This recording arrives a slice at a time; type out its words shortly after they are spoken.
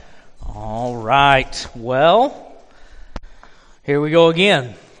right. Well, here we go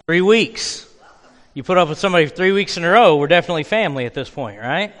again. 3 weeks. You put up with somebody for 3 weeks in a row, we're definitely family at this point,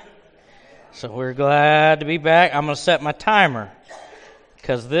 right? So we're glad to be back. I'm going to set my timer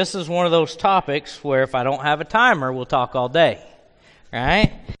because this is one of those topics where if I don't have a timer, we'll talk all day,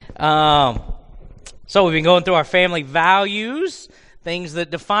 right? So we've been going through our family values, things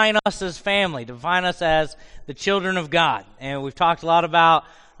that define us as family, define us as the children of God. And we've talked a lot about,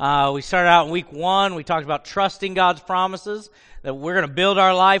 we started out in week 1, we talked about trusting God's promises, that we're going to build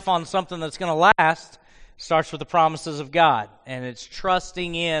our life on something that's going to last. Starts with the promises of God, and it's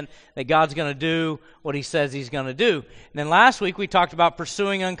trusting in that God's going to do what He says He's going to do. And then last week we talked about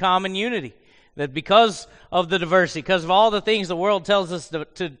pursuing uncommon unity, that because of the diversity, because of all the things the world tells us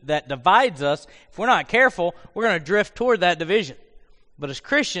that divides us, if we're not careful, we're going to drift toward that division. But as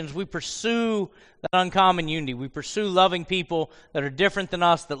Christians, we pursue that uncommon unity. We pursue loving people that are different than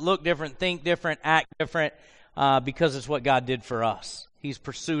us, that look different, think different, act different, because it's what God did for us. He's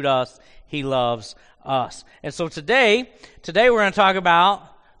pursued us. He loves us. And so today we're going to talk about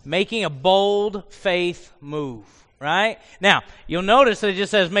making a bold faith move, right? Now, you'll notice that it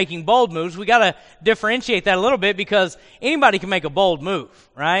just says making bold moves. We got to differentiate that a little bit because anybody can make a bold move,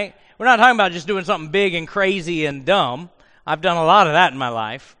 right? We're not talking about just doing something big and crazy and dumb. I've done a lot of that in my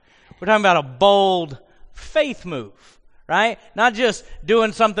life. We're talking about a bold faith move, right? Not just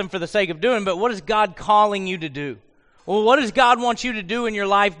doing something for the sake of doing, but what is God calling you to do? Well, what does God want you to do in your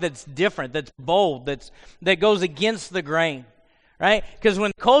life that's different, that's bold, that goes against the grain, right? Because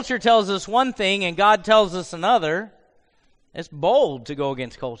when culture tells us one thing and God tells us another, it's bold to go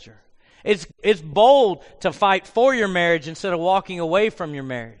against culture. It's bold to fight for your marriage instead of walking away from your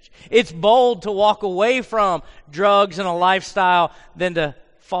marriage. It's bold to walk away from drugs and a lifestyle than to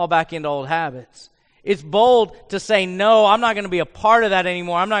fall back into old habits. It's bold to say, no, I'm not going to be a part of that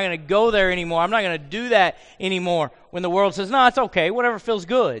anymore. I'm not going to go there anymore. I'm not going to do that anymore. When the world says, no, it's okay. Whatever feels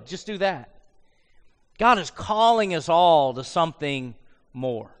good. Just do that. God is calling us all to something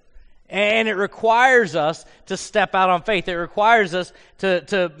more. And it requires us to step out on faith. It requires us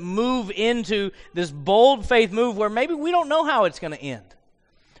to move into this bold faith move where maybe we don't know how it's going to end.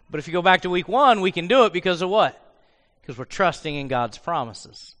 But if you go back to week 1, we can do it because of what? Because we're trusting in God's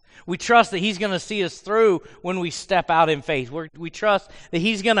promises. We trust that He's going to see us through when we step out in faith. We trust that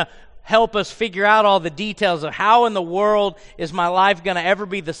He's going to help us figure out all the details of how in the world is my life going to ever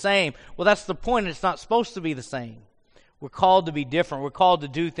be the same. Well, that's the point. It's not supposed to be the same. We're called to be different. We're called to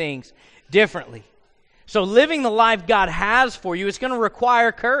do things differently. So living the life God has for you, it's going to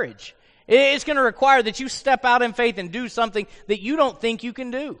require courage. It's going to require that you step out in faith and do something that you don't think you can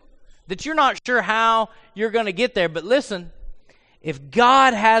do, that you're not sure how you're going to get there. But listen, if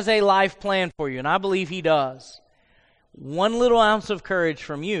God has a life plan for you, and I believe He does, one little ounce of courage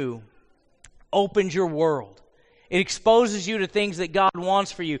from you opens your world. It exposes you to things that God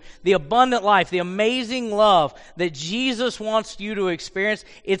wants for you. The abundant life, the amazing love that Jesus wants you to experience,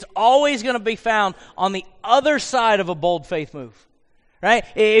 it's always going to be found on the other side of a bold faith move. Right?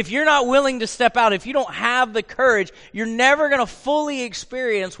 If you're not willing to step out, if you don't have the courage, you're never going to fully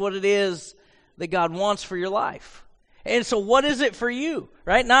experience what it is that God wants for your life. And so what is it for you?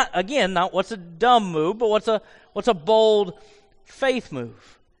 Right? Not what's a dumb move, but what's a bold faith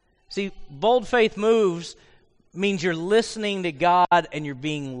move. See, bold faith moves means you're listening to God and you're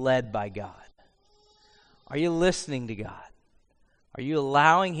being led by God. Are you listening to God? Are you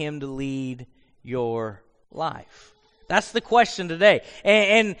allowing Him to lead your life? That's the question today.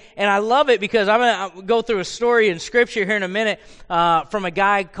 And I love it because I'm going to go through a story in Scripture here in a minute from a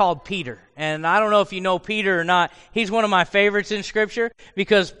guy called Peter. And I don't know if you know Peter or not. He's one of my favorites in Scripture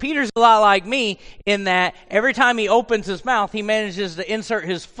because Peter's a lot like me in that every time he opens his mouth, he manages to insert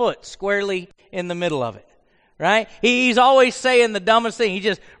his foot squarely in the middle of it. Right? He's always saying the dumbest thing. He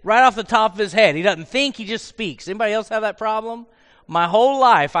just, right off the top of his head. He doesn't think, he just speaks. Anybody else have that problem? My whole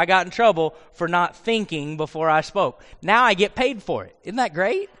life, I got in trouble for not thinking before I spoke. Now I get paid for it. Isn't that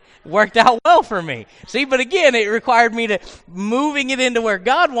great? It worked out well for me. See, but again, it required me to moving it into where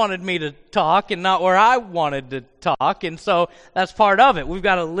God wanted me to talk and not where I wanted to talk. And so that's part of it. We've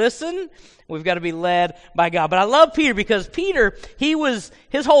got to listen. We've got to be led by God. But I love Peter because Peter, his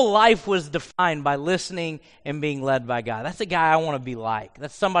whole life was defined by listening and being led by God. That's a guy I want to be like.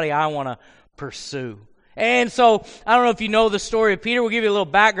 That's somebody I want to pursue. And so, I don't know if you know the story of Peter. We'll give you a little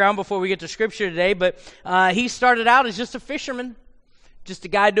background before we get to Scripture today. But he started out as just a fisherman, just a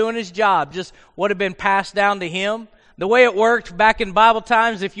guy doing his job, just what had been passed down to him. The way it worked back in Bible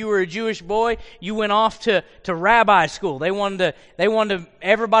times, if you were a Jewish boy, you went off to rabbi school. They wanted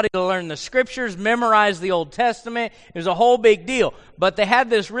everybody to learn the scriptures, memorize the Old Testament. It was a whole big deal. But they had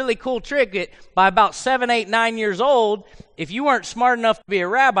this really cool trick that by about 7, 8, 9 years old, if you weren't smart enough to be a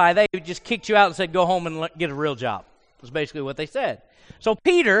rabbi, they just kicked you out and said, go home and get a real job. That's basically what they said. So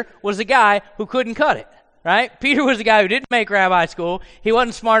Peter was the guy who couldn't cut it. Right? Peter was the guy who didn't make rabbi school. He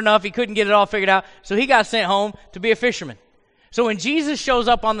wasn't smart enough. He couldn't get it all figured out. So he got sent home to be a fisherman. So when Jesus shows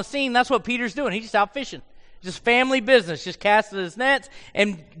up on the scene, that's what Peter's doing. He's just out fishing. Just family business. Just casting his nets.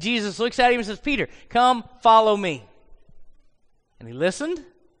 And Jesus looks at him and says, Peter, come follow me. And he listened.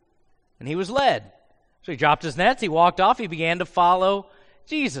 And he was led. So he dropped his nets. He walked off. He began to follow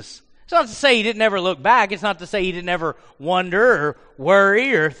Jesus. It's not to say he didn't ever look back. It's not to say he didn't ever wonder or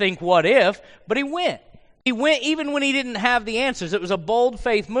worry or think what if. But he went. He went even when he didn't have the answers. It was a bold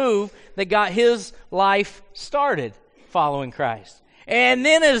faith move that got his life started following Christ. And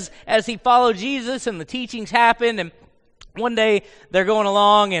then as he followed Jesus and the teachings happened, and one day they're going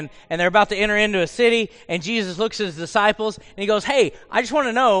along and they're about to enter into a city, and Jesus looks at his disciples and he goes, hey, I just want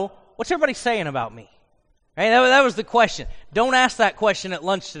to know, what's everybody saying about me? Right? That was the question. Don't ask that question at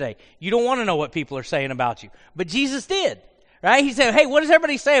lunch today. You don't want to know what people are saying about you. But Jesus did. Right? He said, hey, what does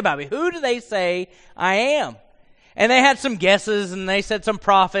everybody say about me? Who do they say I am? And they had some guesses, and they said some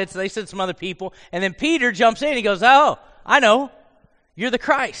prophets, they said some other people. And then Peter jumps in, he goes, oh, I know. You're the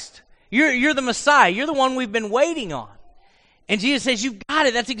Christ. You're the Messiah. You're the one we've been waiting on. And Jesus says, you've got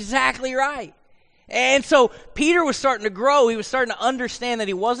it. That's exactly right. And so Peter was starting to grow. He was starting to understand that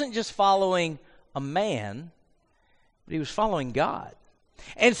he wasn't just following a man, but he was following God.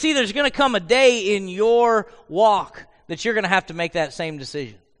 And see, there's going to come a day in your walk that you're going to have to make that same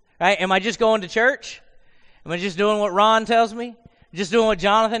decision. Right? Am I just going to church? Am I just doing what Ron tells me? Just doing what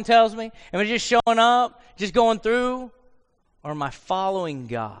Jonathan tells me? Am I just showing up? Just going through? Or am I following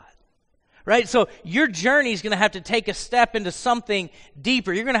God? Right? So your journey is going to have to take a step into something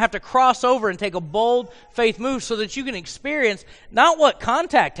deeper. You're going to have to cross over and take a bold faith move so that you can experience not what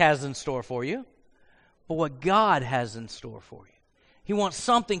Contact has in store for you, but what God has in store for you. He wants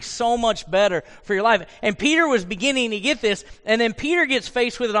something so much better for your life. And Peter was beginning to get this, and then Peter gets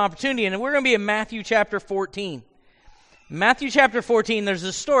faced with an opportunity, and we're going to be in Matthew chapter 14. Matthew chapter 14, there's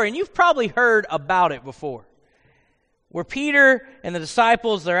this story, and you've probably heard about it before, where Peter and the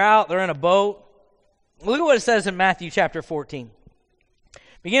disciples, they're in a boat. Look at what it says in Matthew chapter 14.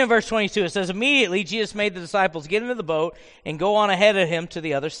 Beginning in verse 22, it says, immediately Jesus made the disciples get into the boat and go on ahead of him to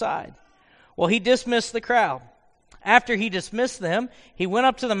the other side. Well, he dismissed the crowd. After he dismissed them, he went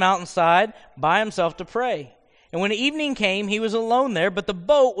up to the mountainside by himself to pray. And when evening came, he was alone there, but the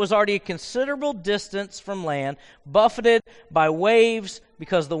boat was already a considerable distance from land, buffeted by waves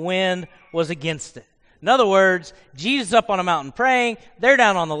because the wind was against it. In other words, Jesus is up on a mountain praying, they're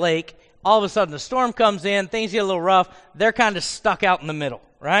down on the lake, all of a sudden the storm comes in, things get a little rough, they're kind of stuck out in the middle,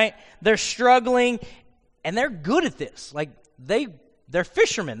 right? They're struggling, and they're good at this. Like, they're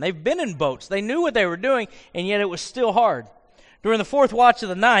fishermen. They've been in boats. They knew what they were doing, and yet it was still hard. During the fourth watch of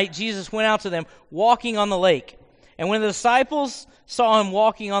the night, Jesus went out to them walking on the lake. And when the disciples saw him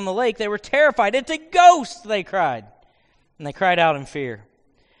walking on the lake, they were terrified. It's a ghost, they cried. And they cried out in fear.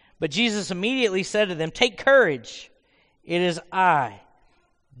 But Jesus immediately said to them, take courage. It is I.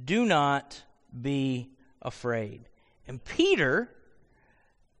 Do not be afraid. And Peter,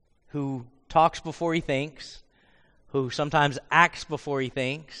 who talks before he thinks, who sometimes acts before he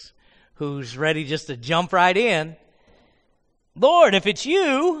thinks, who's ready just to jump right in. Lord, if it's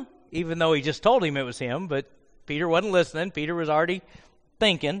you, even though he just told him it was him, but Peter wasn't listening. Peter was already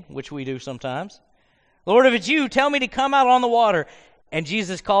thinking, which we do sometimes. Lord, if it's you, tell me to come out on the water. And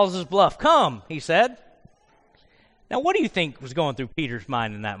Jesus calls his bluff. Come, he said. Now, what do you think was going through Peter's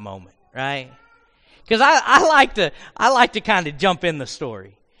mind in that moment, right? Because I like to kind of jump in the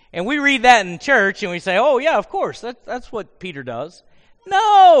story. And we read that in church and we say, oh, yeah, of course, that's what Peter does.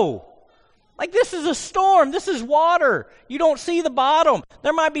 No! Like, this is a storm. This is water. You don't see the bottom.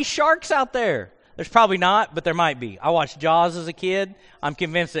 There might be sharks out there. There's probably not, but there might be. I watched Jaws as a kid. I'm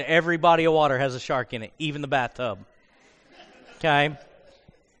convinced that every body of water has a shark in it, even the bathtub. Okay?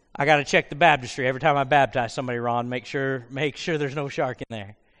 I got to check the baptistry every time I baptize somebody, Ron. Make sure there's no shark in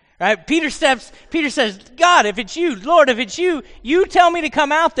there. Right? Peter says, God, if it's you, Lord, if it's you, you tell me to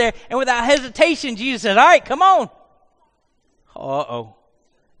come out there. And without hesitation, Jesus says, all right, come on. Uh-oh.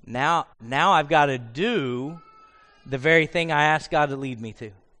 Now I've got to do the very thing I asked God to lead me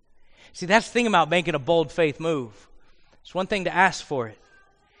to. See, that's the thing about making a bold faith move. It's one thing to ask for it.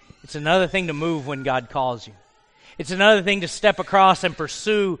 It's another thing to move when God calls you. It's another thing to step across and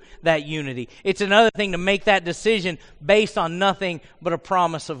pursue that unity. It's another thing to make that decision based on nothing but a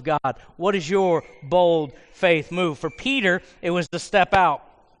promise of God. What is your bold faith move? For Peter, it was to step out.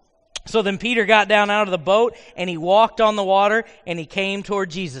 So then Peter got down out of the boat, and he walked on the water, and he came toward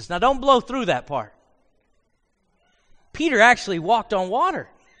Jesus. Now don't blow through that part. Peter actually walked on water.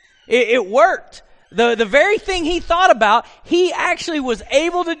 It worked. The very thing he thought about, he actually was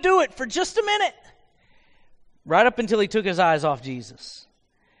able to do it for just a minute. Right up until he took his eyes off Jesus.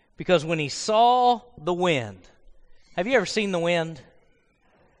 Because when he saw the wind, have you ever seen the wind?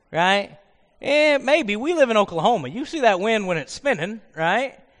 Right? Maybe. We live in Oklahoma. You see that wind when it's spinning,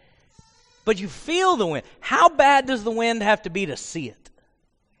 right? But you feel the wind. How bad does the wind have to be to see it?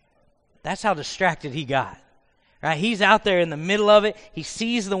 That's how distracted he got. Right? He's out there in the middle of it. He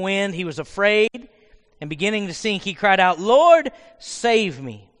sees the wind. He was afraid. And beginning to sink, he cried out, "Lord, save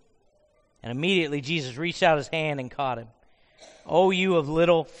me." And immediately Jesus reached out his hand and caught him. "Oh, you of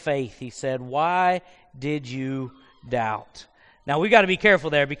little faith," he said, "why did you doubt?" Now, we got to be careful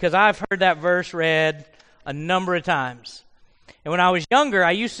there because I've heard that verse read a number of times. And when I was younger,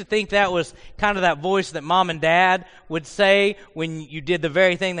 I used to think that was kind of that voice that mom and dad would say when you did the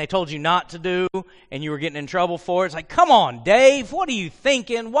very thing they told you not to do and you were getting in trouble for it. It's like, "Come on, Dave, what are you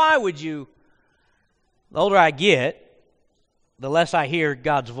thinking? Why would you?" The older I get, the less I hear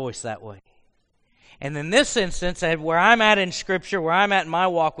God's voice that way. And in this instance, where I'm at in Scripture, where I'm at in my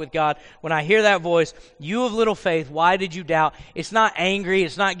walk with God, when I hear that voice, "You of little faith, why did you doubt?" It's not angry,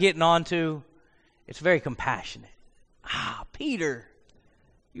 it's not getting onto, it's very compassionate. Peter,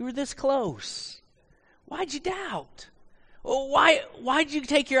 you were this close. Why'd you doubt? Well, why'd you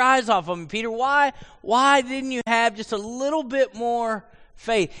take your eyes off of him, Peter? Why didn't you have just a little bit more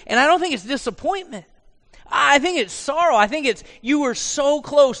faith? And I don't think it's disappointment. I think it's sorrow. I think it's you were so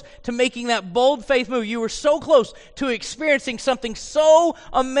close to making that bold faith move. You were so close to experiencing something so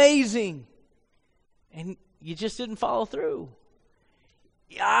amazing. And you just didn't follow through.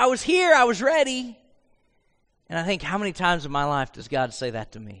 I was here. I was ready. And I think, how many times in my life does God say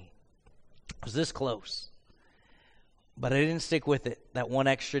that to me? I was this close. But I didn't stick with it. That one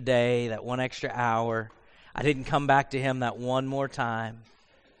extra day, that one extra hour. I didn't come back to him that one more time.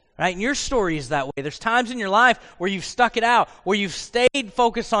 Right? And your story is that way. There's times in your life where you've stuck it out, where you've stayed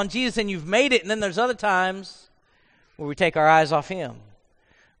focused on Jesus and you've made it. And then there's other times where we take our eyes off him.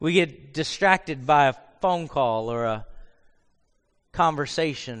 We get distracted by a phone call or a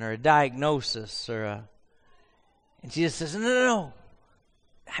conversation or a diagnosis and Jesus says, no.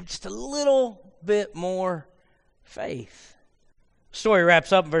 Have just a little bit more faith. The story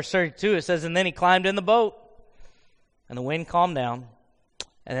wraps up in verse 32. It says, "And then he climbed in the boat, and the wind calmed down.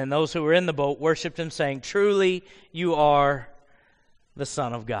 And then those who were in the boat worshipped him, saying, 'Truly, you are the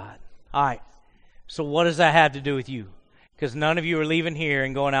Son of God.'" All right. So what does that have to do with you? Because none of you are leaving here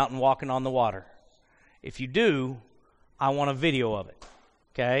and going out and walking on the water. If you do, I want a video of it.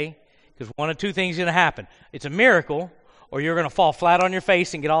 Okay? Because one of two things is going to happen. It's a miracle, or you're going to fall flat on your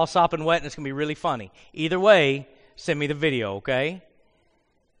face and get all sopping wet, and it's going to be really funny. Either way, send me the video, okay?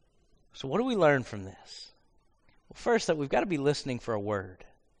 So what do we learn from this? Well, first, that we've got to be listening for a word.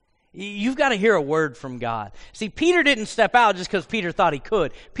 You've got to hear a word from God. See, Peter didn't step out just because Peter thought he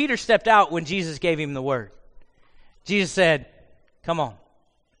could. Peter stepped out when Jesus gave him the word. Jesus said, "Come on."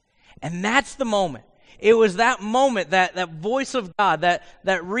 And that's the moment. It was that moment, that voice of God,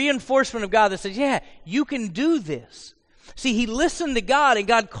 that reinforcement of God that says, "Yeah, you can do this." See, he listened to God, and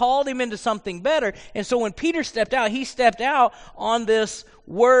God called him into something better. And so when Peter stepped out, he stepped out on this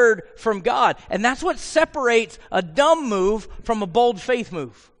word from God. And that's what separates a dumb move from a bold faith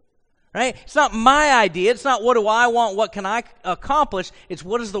move. Right? It's not my idea. It's not what do I want, what can I accomplish. It's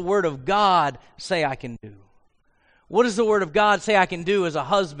what does the word of God say I can do? What does the word of God say I can do as a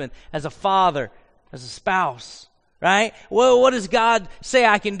husband, as a father, as a spouse? Right? Well, what does God say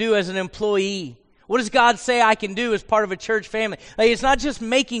I can do as an employee? What does God say I can do as part of a church family? Like, it's not just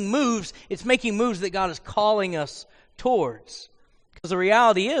making moves, it's making moves that God is calling us towards. Because the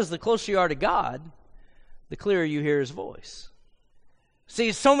reality is, the closer you are to God, the clearer you hear his voice.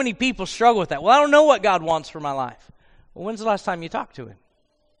 See, so many people struggle with that. Well, I don't know what God wants for my life. Well, when's the last time you talked to him?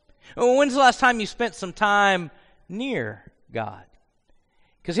 Well, when's the last time you spent some time near God?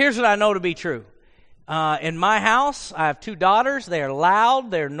 Because here's what I know to be true. In my house, I have 2 daughters. They are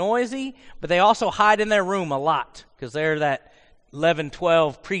loud, they're noisy, but they also hide in their room a lot because they're that 11,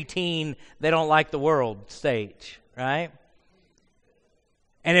 12 preteen, they don't like the world stage, right?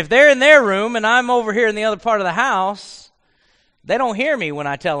 And if they're in their room and I'm over here in the other part of the house, they don't hear me when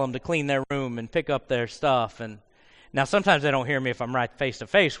I tell them to clean their room and pick up their stuff. And now sometimes they don't hear me if I'm right face to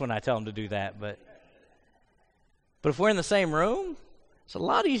face when I tell them to do that, but But if we're in the same room, it's a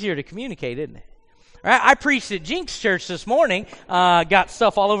lot easier to communicate, isn't it? Right? I preached at Jinx Church this morning. Got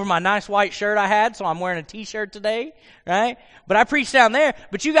stuff all over my nice white shirt I had, so I'm wearing a t-shirt today, right? But I preached down there,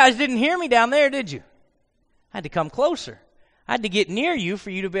 but you guys didn't hear me down there, did you? I had to come closer. I had to get near you for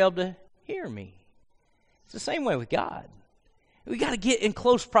you to be able to hear me. It's the same way with God. We got to get in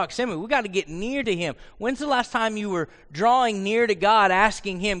close proximity. We got to get near to Him. When's the last time you were drawing near to God,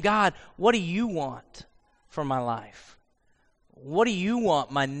 asking Him, God, what do you want for my life? What do you want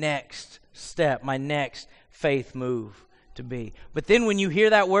my next step, my next faith move to be? But then when you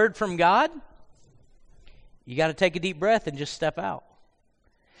hear that word from God, you got to take a deep breath and just step out.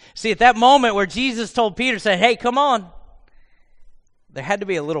 See, at that moment where Jesus told Peter, said, hey, come on, there had to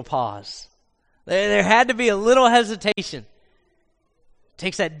be a little pause. There had to be a little hesitation.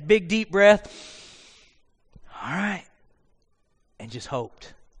 Takes that big deep breath. All right. And just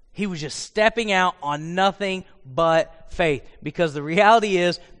hoped. He was just stepping out on nothing but faith. Because the reality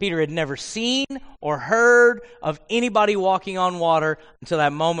is, Peter had never seen or heard of anybody walking on water until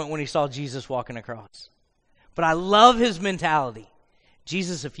that moment when he saw Jesus walking across. But I love his mentality.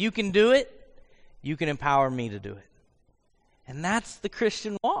 Jesus, if you can do it, you can empower me to do it. And that's the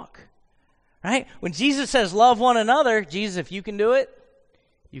Christian walk. Right? When Jesus says, love one another, Jesus, if you can do it,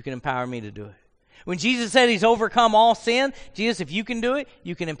 you can empower me to do it. When Jesus said He's overcome all sin, Jesus, if you can do it,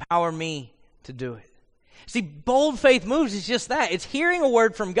 you can empower me to do it. See, bold faith moves is just that. It's hearing a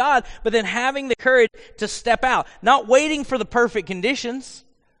word from God, but then having the courage to step out. Not waiting for the perfect conditions.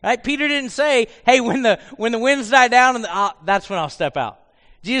 Right? Peter didn't say, hey, when the winds die down, and that's when I'll step out.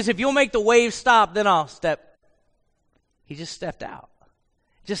 Jesus, if you'll make the waves stop, then I'll step. He just stepped out.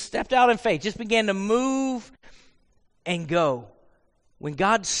 Just stepped out in faith. Just began to move and go. When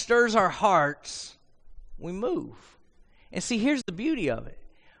God stirs our hearts, we move. And see, here's the beauty of it.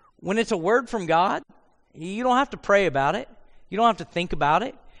 When it's a word from God, you don't have to pray about it. You don't have to think about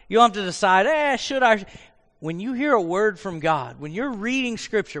it. You don't have to decide, should I? When you hear a word from God, when you're reading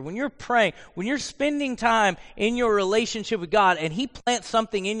Scripture, when you're praying, when you're spending time in your relationship with God and He plants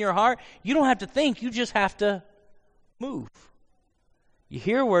something in your heart, you don't have to think. You just have to move. You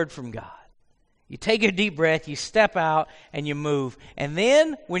hear a word from God. You take a deep breath, you step out, and you move. And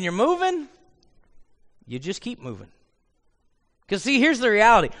then, when you're moving, you just keep moving. Because see, here's the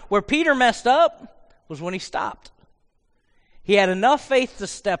reality. Where Peter messed up was when he stopped. He had enough faith to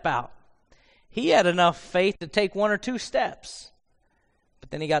step out. He had enough faith to take one or two steps.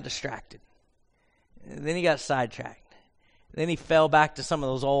 But then he got distracted. And then he got sidetracked. Then he fell back to some of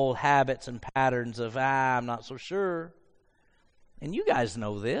those old habits and patterns of, I'm not so sure. And you guys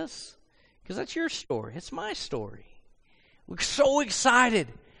know this. Because that's your story. It's my story. We're so excited.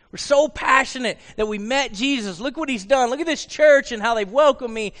 We're so passionate that we met Jesus. Look what He's done. Look at this church and how they've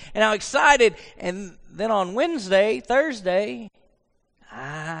welcomed me and how excited. And then on Thursday, it'd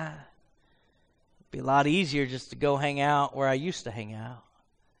be a lot easier just to go hang out where I used to hang out.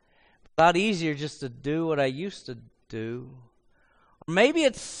 A lot easier just to do what I used to do. Or maybe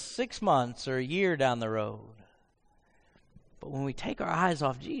it's 6 months or a year down the road. But when we take our eyes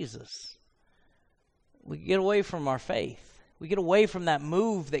off Jesus, we get away from our faith. We get away from that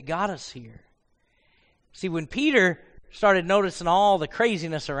move that got us here. See, when Peter started noticing all the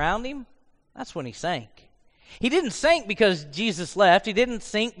craziness around him, that's when he sank. He didn't sink because Jesus left. He didn't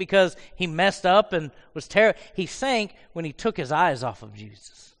sink because he messed up and was terrible. He sank when he took his eyes off of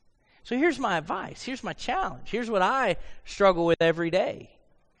Jesus. So here's my advice. Here's my challenge. Here's what I struggle with every day.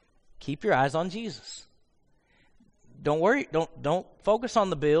 Keep your eyes on Jesus. Don't worry. Don't focus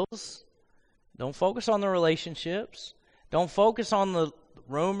on the bills. Don't focus on the relationships. Don't focus on the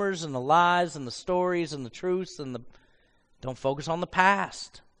rumors and the lies and the stories and the truths don't focus on the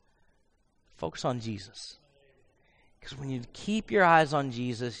past. Focus on Jesus. Because when you keep your eyes on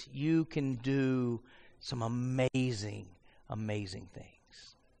Jesus, you can do some amazing, amazing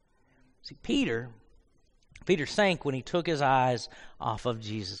things. See, Peter sank when he took his eyes off of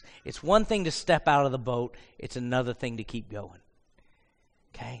Jesus. It's one thing to step out of the boat. It's another thing to keep going.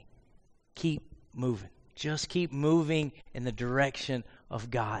 Okay? Keep moving. Just keep moving in the direction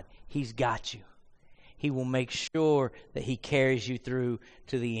of God. He's got you. He will make sure that He carries you through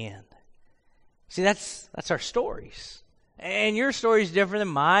to the end. See, that's our stories. And your story is different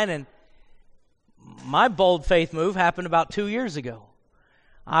than mine. And my bold faith move happened about 2 years ago.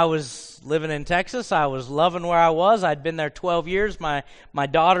 I was living in Texas. I was loving where I was. I'd been there 12 years. My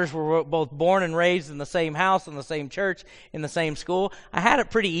daughters were both born and raised in the same house, in the same church, in the same school. I had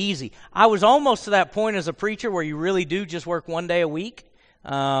it pretty easy. I was almost to that point as a preacher where you really do just work one day a week.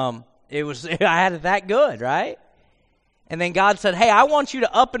 I had it that good, right? And then God said, hey, I want you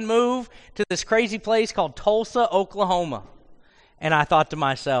to up and move to this crazy place called Tulsa, Oklahoma. And I thought to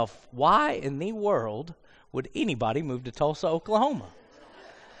myself, why in the world would anybody move to Tulsa, Oklahoma?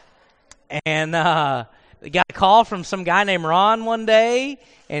 And I got a call from some guy named Ron one day,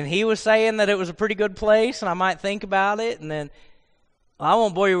 and he was saying that it was a pretty good place, and I might think about it. And then, I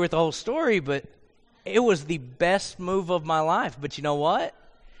won't bore you with the whole story, but it was the best move of my life. But you know what?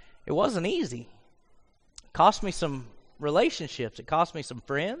 It wasn't easy. It cost me some relationships. It cost me some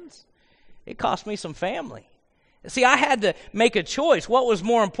friends. It cost me some family. See, I had to make a choice. What was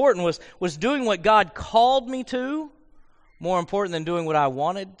more important was doing what God called me to more important than doing what I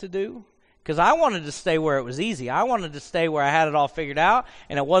wanted to do. Because I wanted to stay where it was easy. I wanted to stay where I had it all figured out,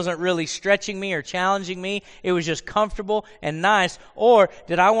 and it wasn't really stretching me or challenging me. It was just comfortable and nice. Or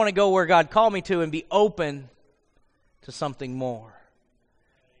did I want to go where God called me to and be open to something more?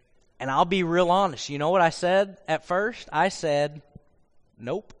 And I'll be real honest. You know what I said at first? I said,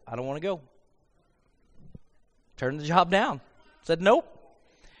 nope, I don't want to go. Turned the job down. Said nope.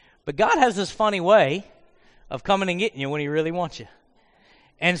 But God has this funny way of coming and getting you when He really wants you.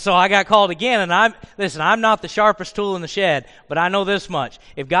 And so I got called again, and I'm not the sharpest tool in the shed, but I know this much.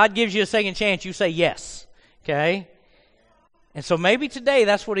 If God gives you a second chance, you say yes, okay? And so maybe today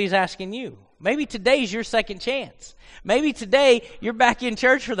that's what He's asking you. Maybe today's your second chance. Maybe today you're back in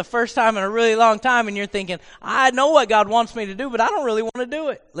church for the first time in a really long time, and you're thinking, I know what God wants me to do, but I don't really want to do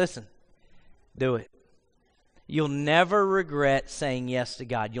it. Listen, do it. You'll never regret saying yes to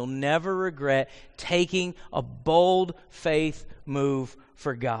God. You'll never regret taking a bold faith move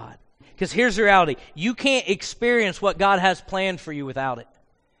for God. Because here's the reality. You can't experience what God has planned for you without it.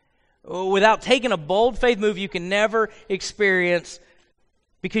 Without taking a bold faith move, you can never experience,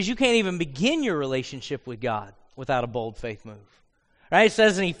 because you can't even begin your relationship with God without a bold faith move. Right? It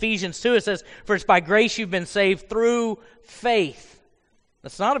says in Ephesians 2, it says, for it's by grace you've been saved through faith.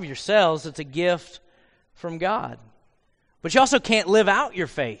 That's not of yourselves, it's a gift from God. But you also can't live out your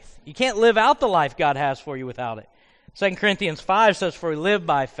faith. You can't live out the life God has for you without it. 2 Corinthians 5 says, for we live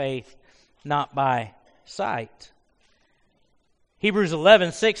by faith, not by sight. Hebrews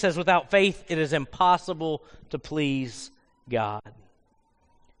 11:6 says, without faith it is impossible to please God.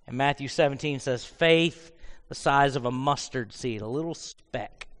 And Matthew 17 says, faith the size of a mustard seed, a little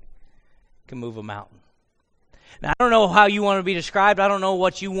speck, can move a mountain. Now, I don't know how you want to be described. I don't know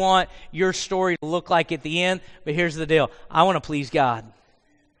what you want your story to look like at the end, but here's the deal. I want to please God.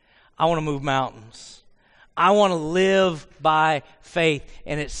 I want to move mountains. I want to live by faith.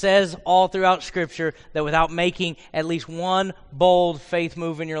 And it says all throughout Scripture that without making at least one bold faith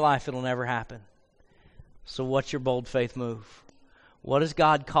move in your life, it'll never happen. So what's your bold faith move? What is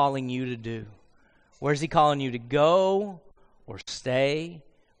God calling you to do? Where's He calling you to go or stay?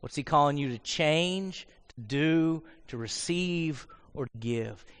 What's He calling you to change, to do, to receive, or to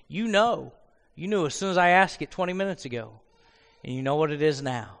give? You know. You knew as soon as I asked it 20 minutes ago. And you know what it is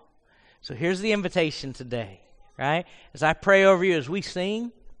now. So here's the invitation today, right? As I pray over you, as we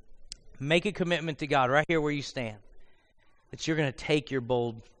sing, make a commitment to God right here where you stand, that you're going to take your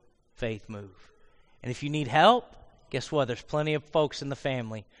bold faith move. And if you need help, guess what? There's plenty of folks in the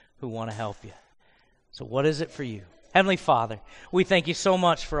family who want to help you. So what is it for you? Heavenly Father, we thank you so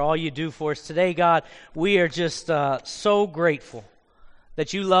much for all you do for us today, God. We are just so grateful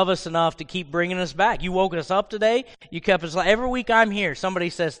that you love us enough to keep bringing us back. You woke us up today. You kept us. Every week I'm here, somebody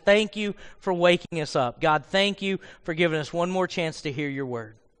says, thank you for waking us up. God, thank you for giving us one more chance to hear your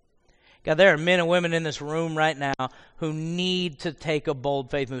word. God, there are men and women in this room right now who need to take a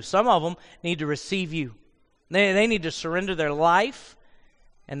bold faith move. Some of them need to receive you. They need to surrender their life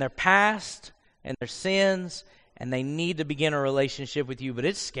and their past and their sins, and they need to begin a relationship with you. But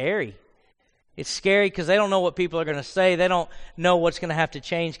it's scary. It's scary because they don't know what people are going to say. They don't know what's going to have to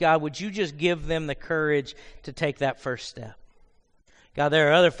change. God, would you just give them the courage to take that first step? God, there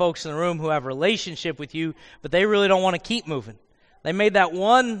are other folks in the room who have a relationship with you, but they really don't want to keep moving. They made that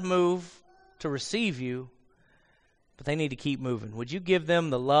one move to receive you, but they need to keep moving. Would you give them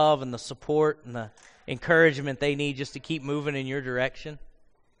the love and the support and the encouragement they need just to keep moving in your direction?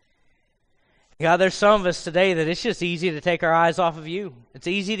 God, there's some of us today that it's just easy to take our eyes off of you. It's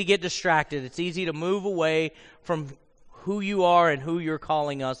easy to get distracted. It's easy to move away from who you are and who you're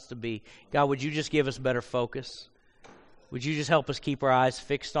calling us to be. God, would you just give us better focus? Would you just help us keep our eyes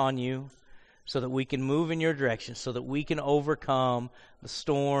fixed on you so that we can move in your direction, so that we can overcome the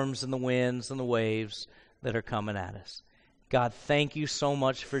storms and the winds and the waves that are coming at us? God, thank you so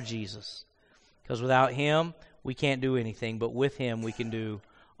much for Jesus, because without him, we can't do anything, but with him, we can do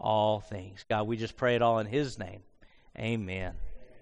all things. God, we just pray it all in his name. Amen.